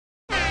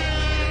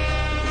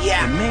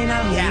It may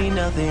not mean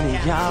nothing to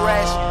y'all,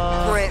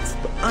 PhreshPrince,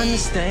 but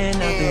understand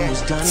nothing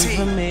was done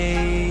for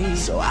me,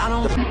 so I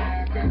don't.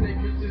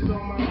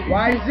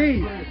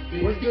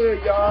 YZ, what's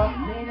good, y'all?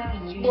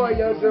 It's your boy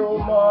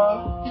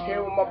YoungZeroAmarr,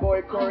 here with my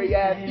boy Corey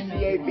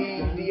CABZOD.ENT.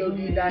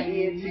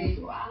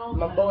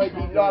 My boy D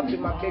Lofty,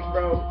 my big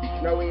bro.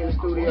 You know, we in the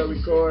studio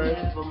recording,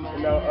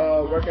 you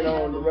know, working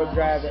on the road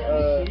driving.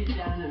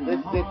 This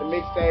is it, the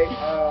mixtape.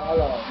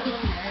 Hold on.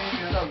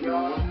 What's up,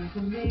 y'all?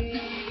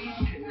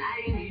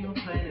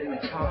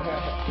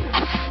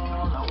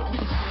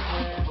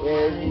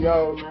 And you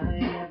know,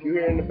 you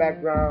hear in the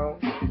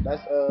background,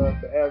 that's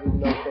Forever, you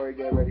know, Corey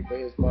getting ready for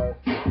his part.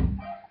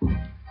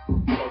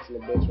 Flexing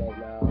the bitch right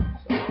now,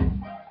 so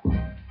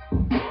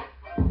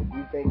if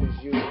you think it's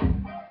you,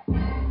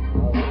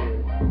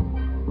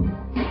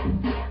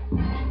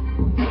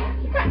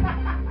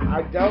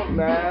 I don't,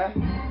 man.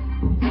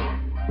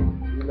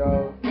 You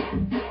know,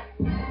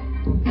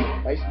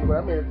 basically what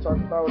I'm here to talk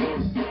about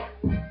is,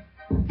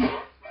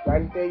 got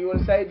anything you want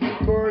to say, D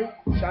Corey?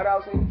 Shout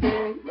outs,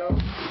 anything? No?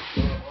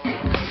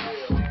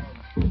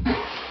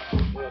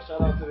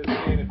 Shout out to the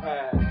King and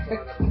Pad.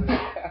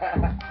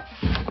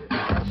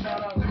 Shout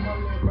out to my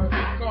little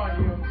brother Car,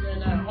 you know what I'm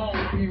saying? At home,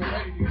 being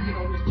ready to get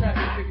on this track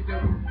and pick it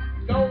up.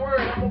 Don't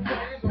worry, I'm gonna put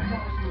this on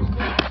promise you a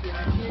stupid shit.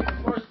 If you ain't the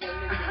first one,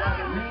 nigga, right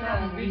on the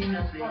town, beating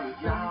that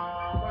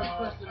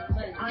first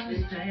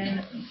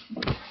entertainment.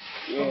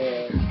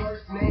 Yeah.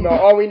 You know,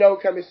 all we know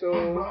coming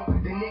soon.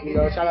 You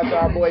know, shout out to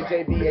our boy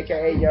JB,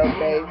 aka Young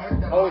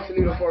Banks. Old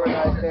Toledo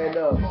 49 stand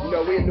up. You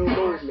know, we a new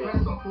movement.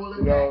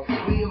 You know,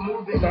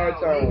 it's our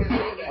turn.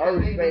 Our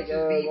respect,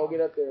 gonna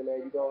get up there,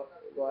 man. You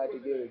gonna have to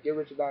get it. Get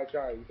rich or die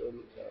trying, you feel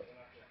me? So,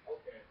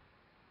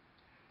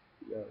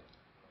 yeah.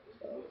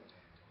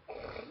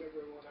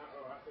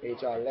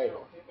 Hit y'all later.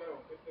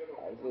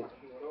 That's it.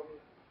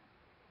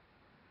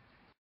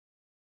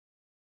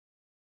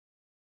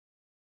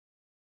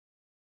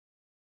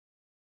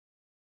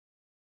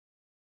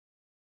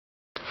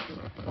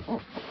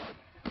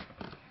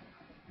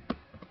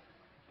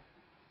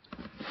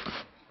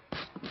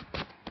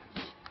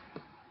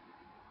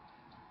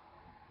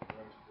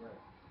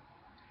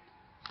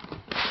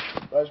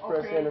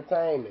 FreshPrince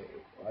Entertainment.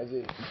 Why is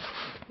it?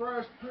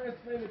 FreshPrince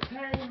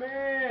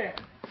Entertainment.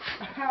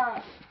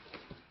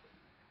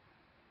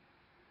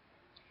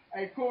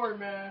 Hey Corey,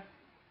 man.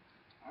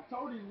 I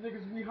told these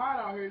niggas we hot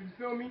out here. You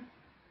feel me?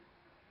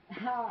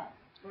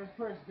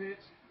 FreshPrince,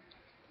 bitch.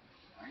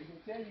 I ain't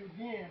gonna tell you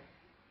again.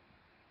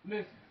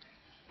 Listen.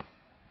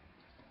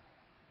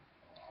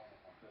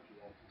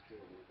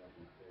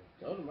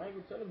 Tell him, I ain't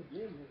gonna tell him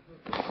again.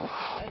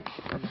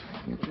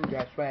 You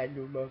got swag,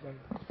 dude,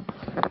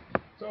 motherfucker.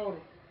 Told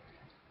him.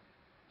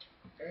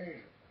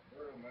 Hey,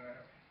 real man.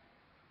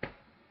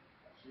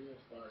 She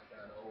just started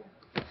kind of over.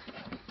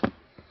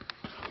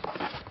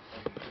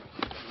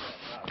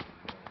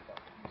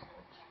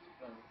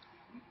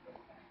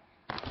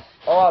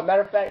 Oh,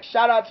 matter of fact,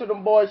 shout out to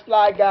them boys,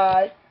 Fly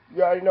Guy.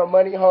 You already know,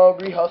 Money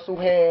Hungry, Hustle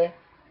Hand,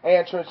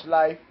 and Trench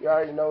Life. You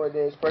already know what it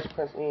is.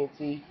 FreshPrince ENT.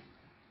 You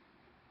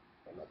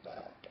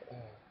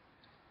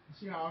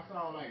see how I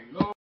sound like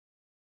low?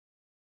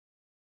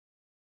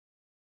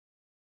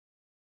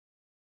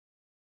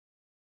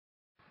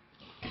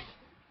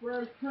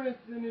 FreshPrince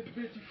in this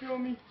bitch, you feel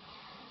me?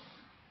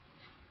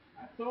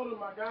 I told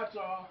him I got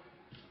y'all.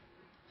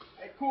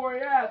 Hey,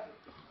 Corey asked it.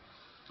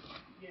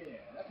 Yeah,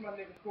 that's my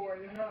nigga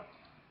Corey, huh?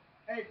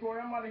 Hey,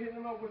 Corey, I'm about to hit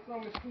him up with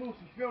something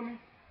exclusive, feel me?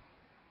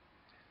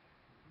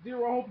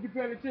 Zero, I hope you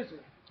paying attention.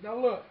 Now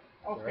look,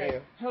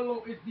 okay,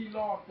 hello, it's D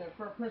Lofton.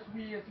 FreshPrince,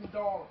 we and some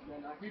dogs,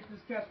 man. I get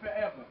this cash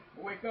forever.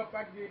 Wake up,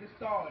 I can get it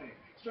started.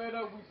 Straight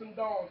up with some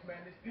dogs, man.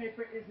 This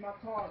paper is my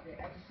target.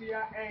 As you see,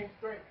 I aim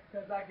straight,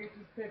 cause I get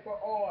this paper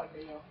all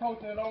day. I'm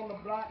posted on the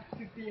block,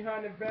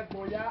 1600 vets,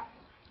 boy, yeah.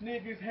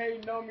 Niggas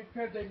hating on me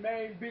cause they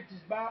main bitches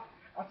bop.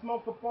 I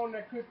smoke up on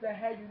that kush that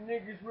had you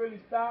niggas really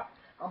stop.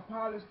 I'm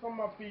polished from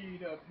my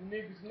feet up. You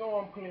niggas know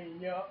I'm clean,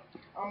 yup.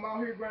 I'm out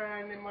here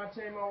grinding in my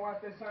chain, my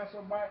watch that shine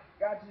so bright.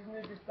 Got these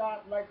niggas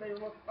stopped like they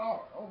look.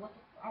 Oh, what the,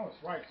 I was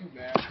right too,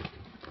 man.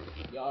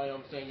 Y'all know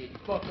what I'm saying? Yeah, you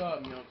fuck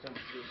up, you know what I'm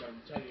saying?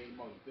 I'm telling you, you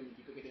feel me?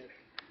 You look at that.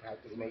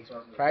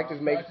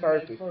 Practice makes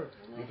perfect.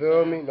 You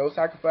feel me? No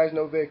sacrifice,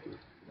 no victory.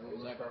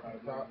 No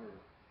sacrifice, no victory.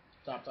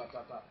 Stop.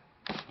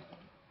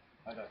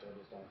 I got you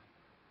this time.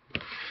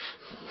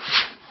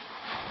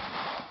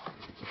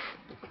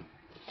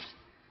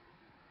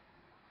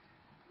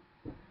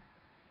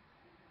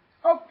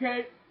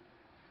 Okay.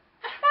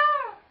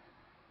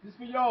 This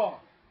for y'all.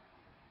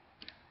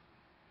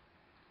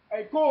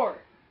 Hey, Corey.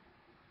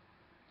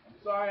 I'm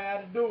sorry I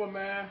had to do it,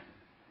 man.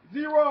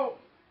 Zero,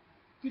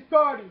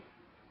 T-Cardi,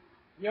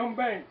 Young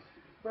Banks,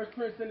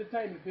 FreshPrince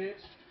Entertainment,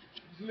 bitch.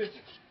 Just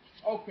listen.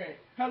 Okay,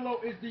 hello,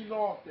 it's D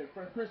Lofton.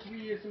 FreshPrince,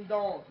 we is some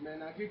dogs,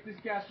 man. I get this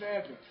cash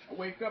forever. I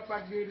wake up,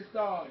 I get it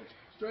started.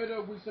 Straight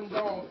up with some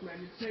dogs, man.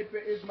 This paper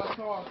is my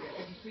target.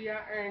 As you see, I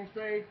aim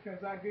straight,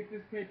 cause I get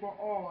this paper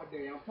all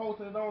day. I'm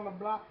posted on the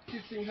block,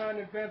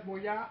 1600 vets, boy,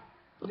 y'all.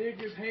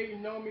 Niggas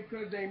hating on me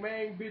cause they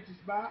main bitches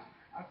bop.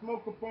 I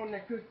smoke up on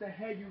that Kristen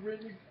Hague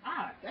rhythm.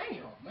 Ah,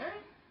 damn, man.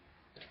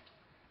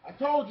 I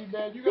told you,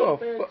 man. You gotta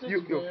pay attention,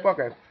 You man.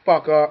 fucking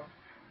fuck up.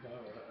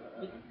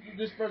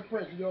 This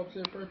FreshPrince. You know what I'm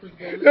saying?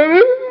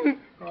 FreshPrince.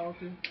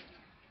 Carlton.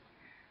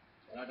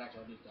 I got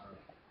y'all this time.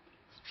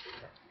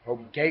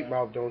 Hope Gate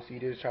Mouth don't see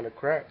this trying to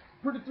crack.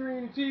 Pretty 3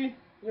 in the T. You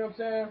know what I'm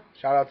saying?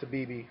 Shout out to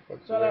BB.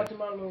 Shout out to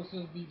my little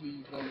sis BB,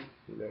 you feel me?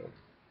 Yeah.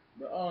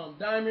 But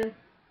Diamond,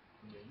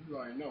 yeah, you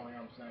already know, you know what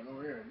I'm saying?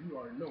 Over here, you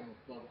already know,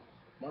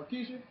 motherfucker.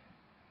 Marquisha?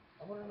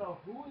 I want to know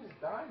who is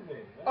Diamond. Man.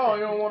 Oh,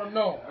 you don't want to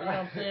know. You know what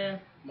I'm saying?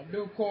 My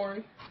dude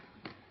Corey.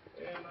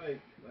 Yeah,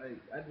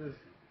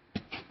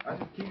 I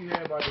just keep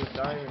hearing about this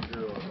Diamond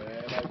girl,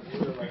 man. Like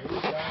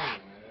who's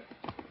Diamond, man?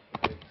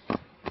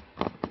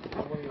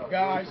 Like, one of your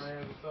guys,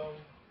 friends or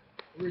something?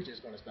 we're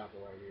just gonna stop it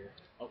right here.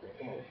 Okay,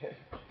 come on.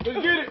 Let's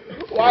get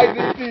it. Why is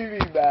this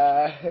TV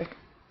bad?